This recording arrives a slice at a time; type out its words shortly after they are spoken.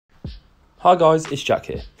Hi guys, it's Jack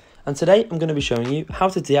here, and today I'm going to be showing you how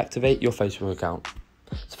to deactivate your Facebook account.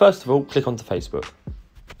 So first of all, click onto Facebook.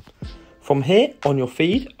 From here on your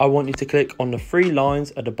feed, I want you to click on the three lines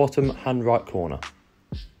at the bottom hand right corner.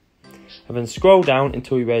 And then scroll down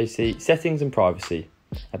until you see Settings and Privacy,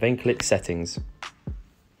 and then click Settings.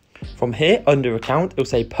 From here, under Account, it will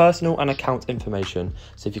say Personal and Account Information.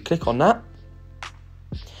 So if you click on that,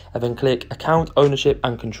 and then click Account Ownership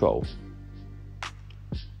and Control.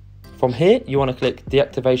 From here, you want to click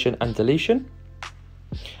Deactivation and Deletion.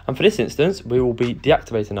 And for this instance, we will be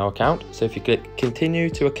deactivating our account. So if you click Continue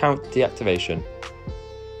to Account Deactivation.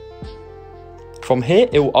 From here,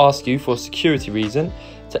 it will ask you for a security reason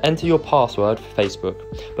to enter your password for Facebook.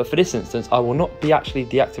 But for this instance, I will not be actually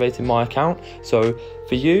deactivating my account. So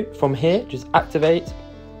for you, from here, just activate,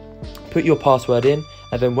 put your password in,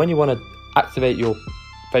 and then when you want to activate your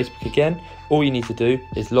Facebook again, all you need to do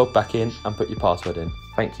is log back in and put your password in.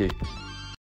 Thank you.